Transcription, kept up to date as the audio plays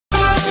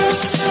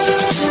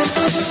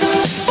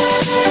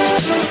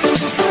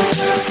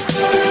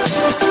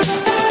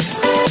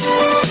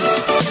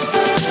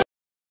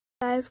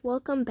guys,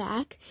 welcome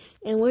back,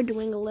 and we're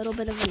doing a little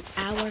bit of an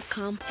hour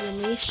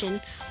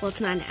compilation. Well,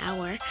 it's not an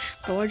hour,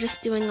 but we're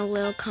just doing a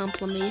little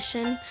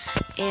compilation,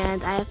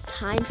 and I have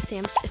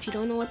timestamps. If you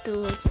don't know what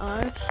those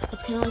are,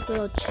 it's kind of like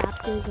little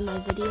chapters in my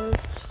videos,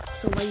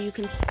 so where you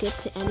can skip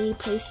to any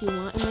place you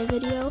want in my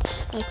video.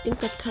 I think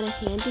that's kind of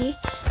handy.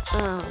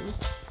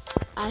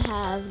 I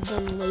have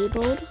them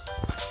labeled,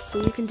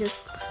 so you can just,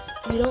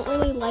 if you don't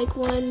really like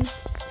one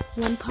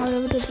part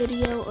of the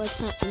video, or it's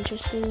not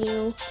interesting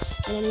you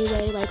in any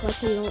way, like let's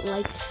say you don't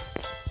like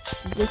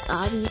this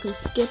obby, you can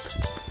skip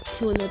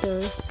to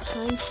another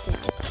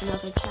timestamp,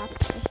 another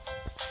chapter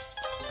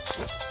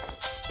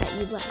that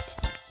you like.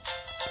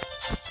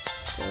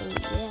 So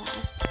yeah.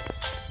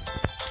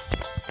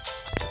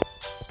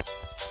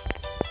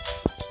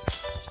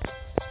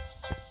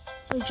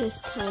 We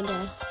just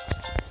kinda,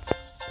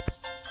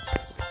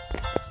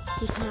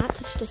 you cannot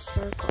touch the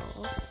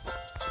circles,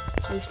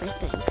 at least I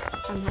think.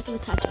 I'm not gonna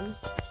touch them.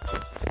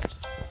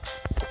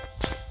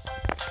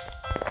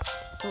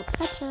 Don't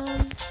touch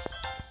them.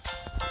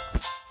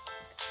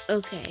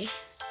 Okay.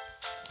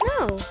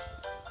 No!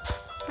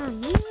 Oh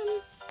man.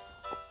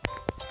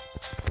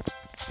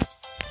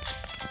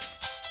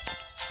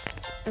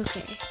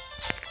 Okay.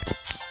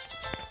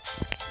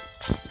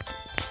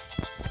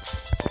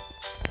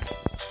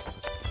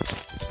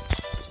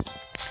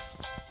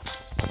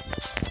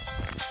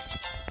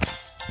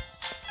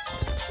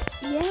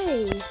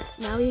 Yay!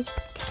 Now we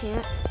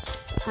can't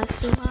touch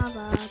the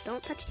lava.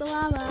 Don't touch the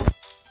lava.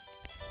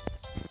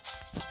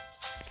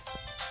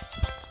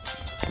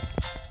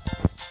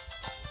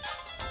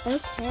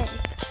 Okay.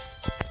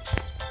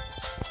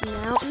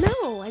 Now,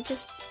 no, I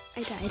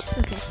died.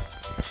 Okay.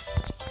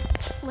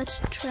 Let's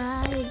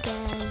try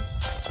again.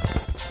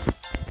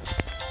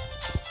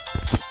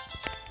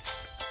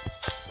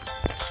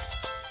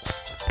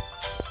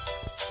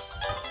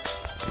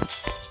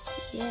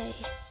 Yay.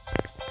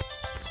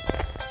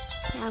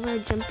 Now we're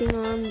jumping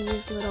on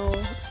these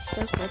little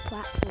circle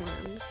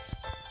platforms.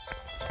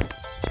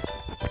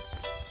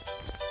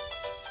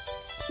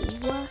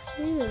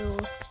 Wahoo!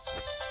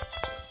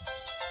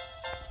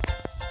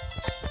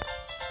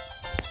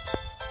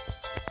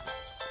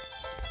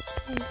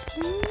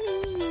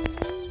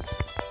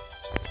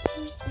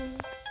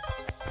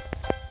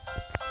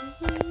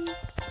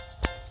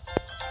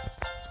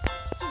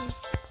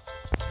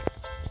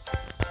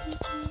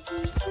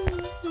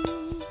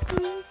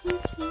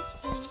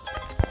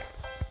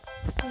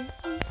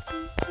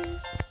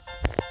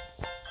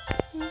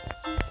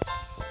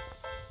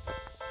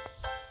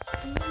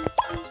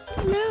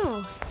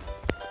 No!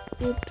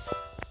 Oops.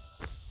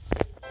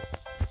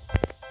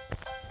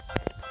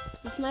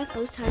 This is my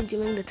first time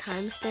doing the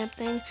timestamp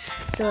thing,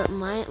 so it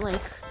might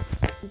like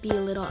be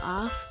a little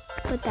off,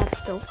 but that's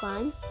still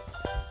fun.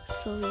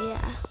 So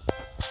yeah.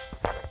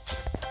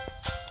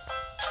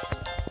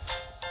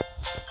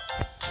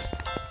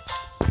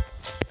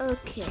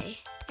 Okay,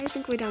 I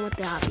think we're done with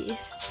the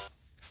obbies.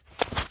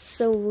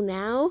 So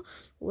now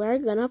we're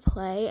gonna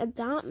play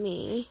Adopt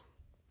Me.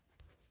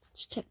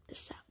 Let's check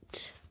this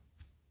out.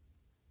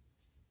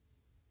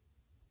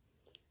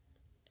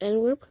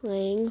 And we're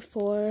playing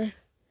for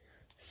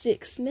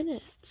 6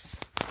 minutes.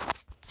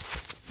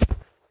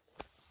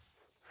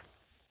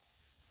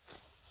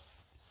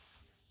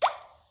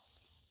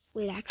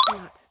 Wait, actually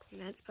not 6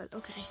 minutes, but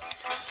okay.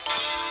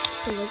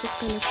 So we're just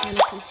gonna kind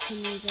of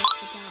continue this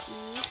without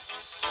me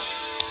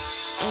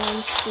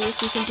and see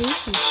if we can do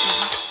some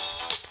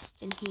stuff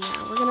in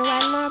here. We're gonna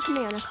ride in our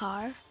banana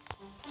car.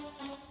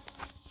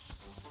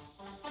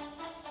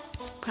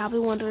 Probably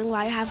wondering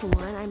why I have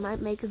one. I might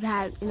make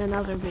that in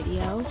another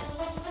video.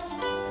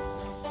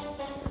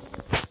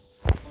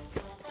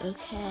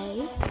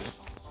 Okay.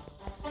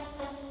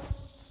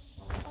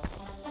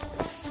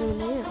 So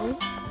now,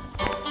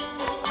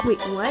 wait,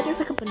 what? There's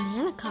like a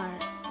banana car.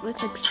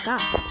 It's like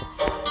stuck.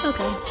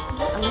 Okay,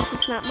 at least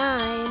it's not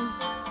mine.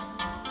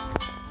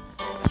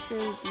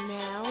 So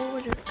now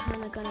we're just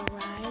kind of gonna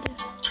ride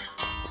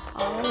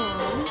all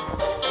along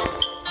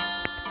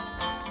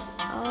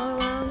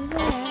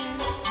there.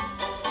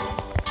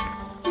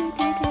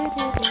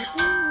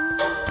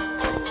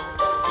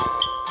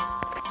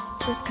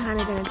 Just kind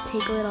of gonna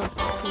take a little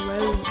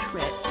road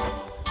trip.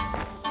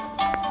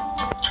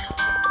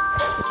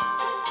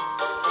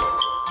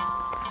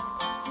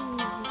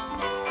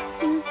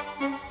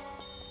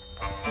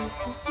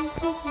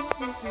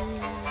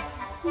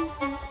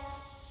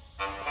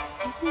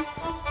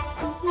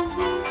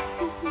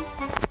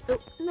 Oh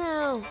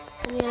no!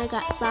 Banana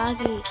got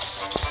soggy.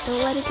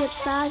 Don't let it get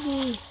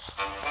soggy.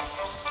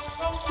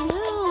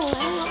 No, I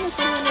don't want my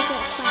banana to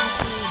get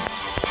soggy.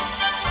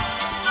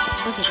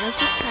 Okay, let's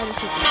just try this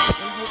again,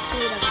 and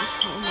hopefully it doesn't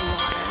fall in the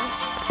water.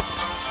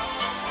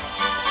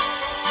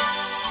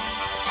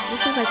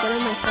 This is like one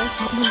of my first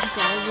moments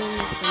driving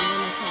this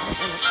banana car,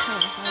 and it's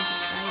kind of hard to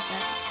drive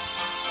that.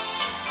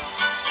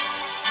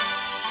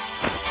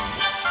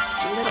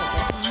 It's a little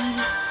bit hard.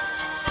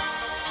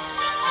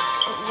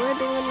 But we're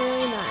doing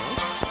really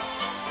nice.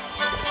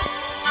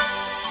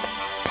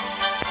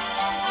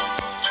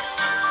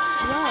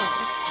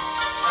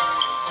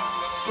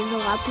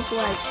 because a lot of people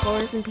are like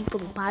forcing people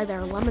to buy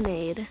their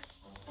lemonade.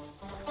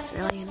 It's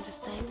really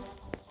interesting.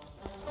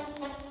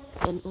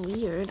 And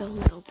weird a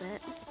little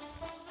bit.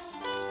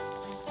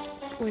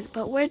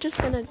 But we're just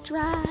gonna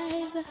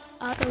drive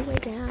all the way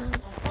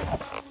down.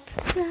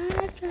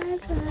 Drive,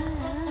 drive,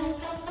 drive.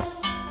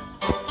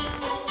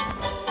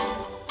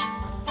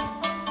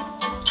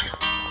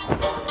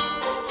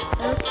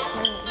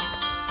 Okay.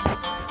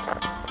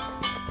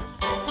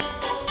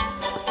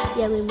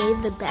 Yeah, we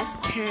made the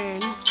best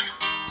turn.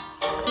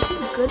 This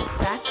is good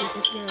practice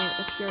if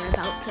you're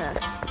about to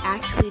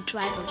actually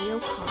drive a real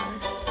car.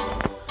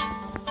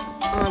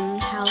 On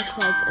how to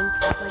like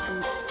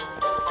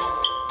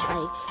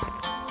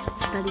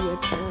study your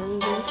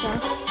turns and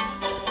stuff.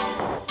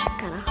 It's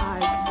kind of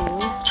hard to do,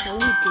 but we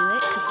do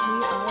it because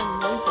we are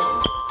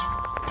amazing,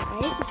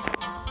 right?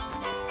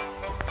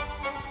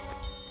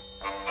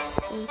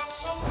 Okay.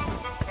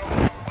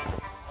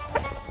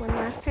 One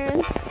last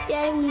turn.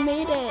 Yay, we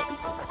made it.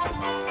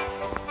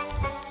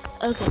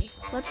 Okay,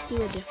 let's do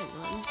a different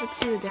one. Let's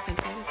do a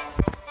different thing.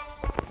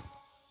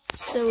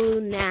 So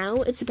now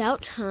it's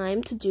about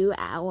time to do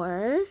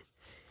our,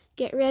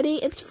 get ready,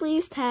 it's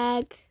freeze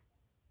tag.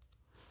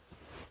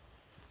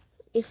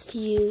 If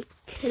you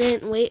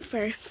couldn't wait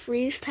for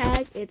freeze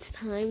tag, it's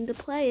time to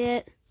play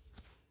it.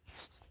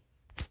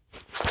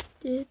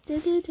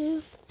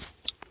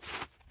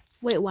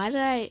 Wait, why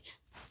did I?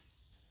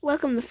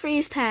 Welcome to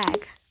freeze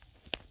tag.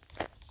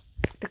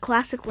 The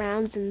classic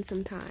rounds in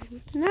some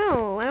time.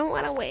 No, I don't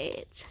want to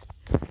wait.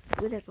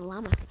 Ooh, there's a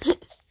llama. Wait,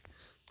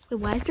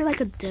 why is there like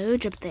a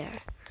doge up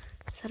there?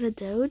 Is that a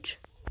doge?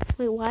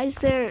 Wait, why is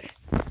there?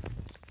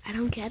 I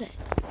don't get it.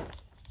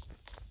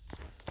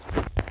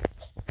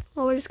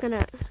 Well, we're just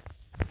gonna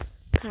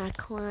kind of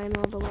climb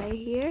all the way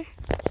here.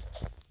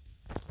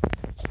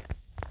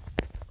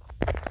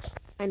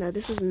 I know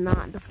this is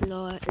not the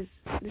floor.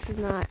 This is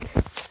not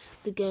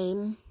the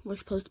game we're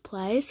supposed to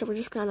play. So we're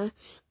just gonna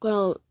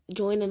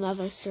join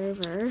another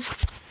server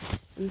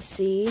and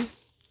see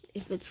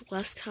if it's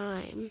less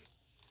time.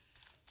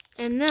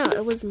 And no,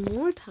 it was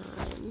more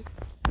time.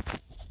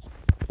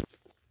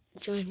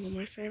 Join one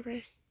more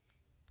server.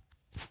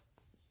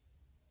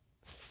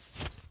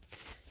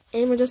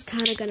 And we're just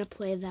kind of going to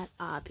play that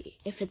obby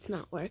if it's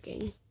not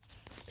working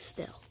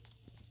still.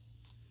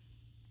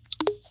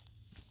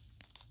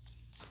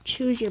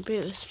 Choose your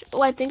boost.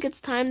 Oh, I think it's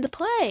time to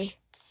play.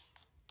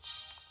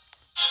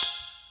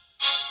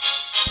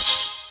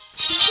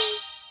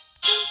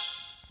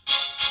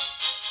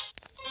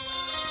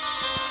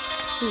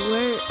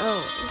 Where?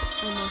 Oh,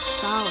 I'm a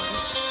flower.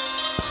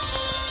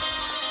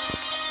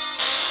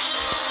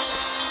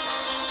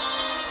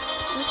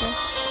 Okay.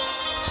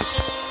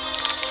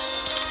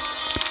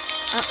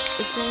 Oh,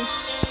 is there?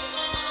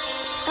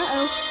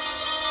 Uh-oh.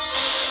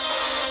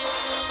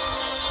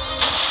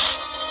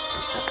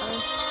 Uh-oh.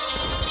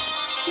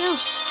 No,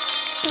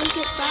 don't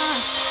get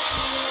by.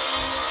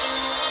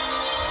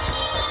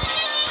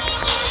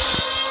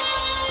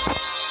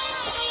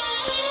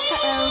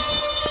 Uh-oh.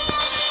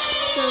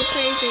 So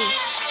crazy.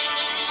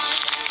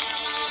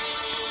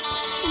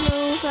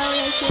 No, sorry,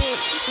 I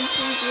can't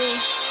confuse you.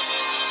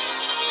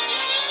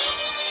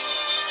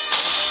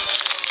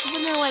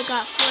 Even though I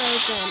got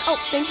frozen. Oh,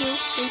 thank you.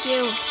 Thank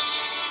you.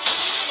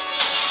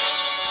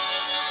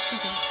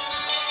 Okay.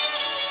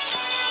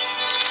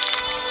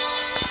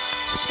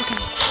 Okay,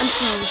 I'm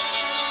froze.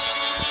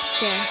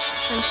 There,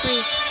 I'm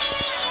free.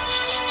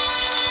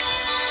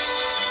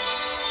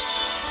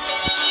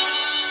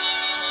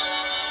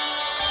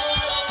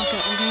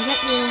 Okay, I'm gonna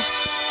get you.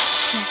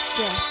 Yes,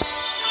 good.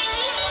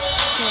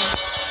 Good.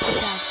 Good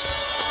job.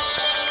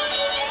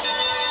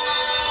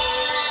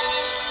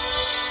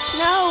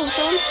 No,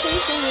 someone's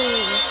chasing me.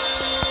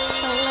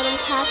 Don't let him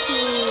catch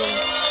me.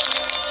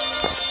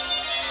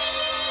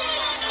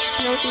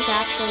 No, he's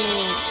after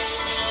me.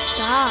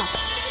 Stop.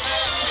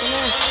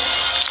 Goodness.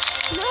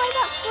 No, I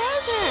got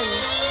frozen.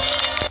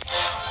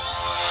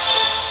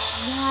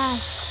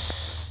 Yes.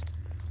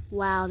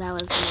 Wow, that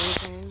was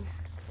amazing.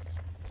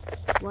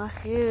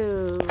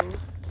 Wahoo.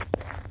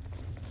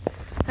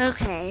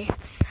 Okay,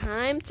 it's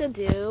time to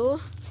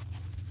do.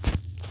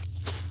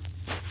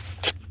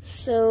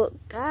 So,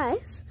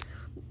 guys,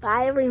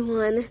 bye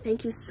everyone.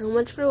 Thank you so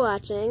much for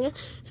watching.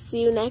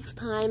 See you next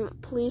time.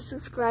 Please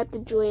subscribe to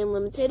Joy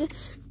Unlimited.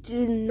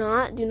 Do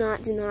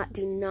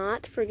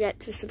not forget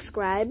to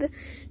subscribe.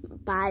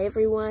 Bye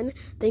everyone.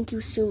 Thank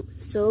you so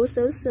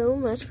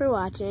much for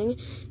watching.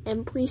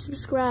 And please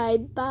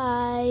subscribe.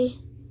 Bye.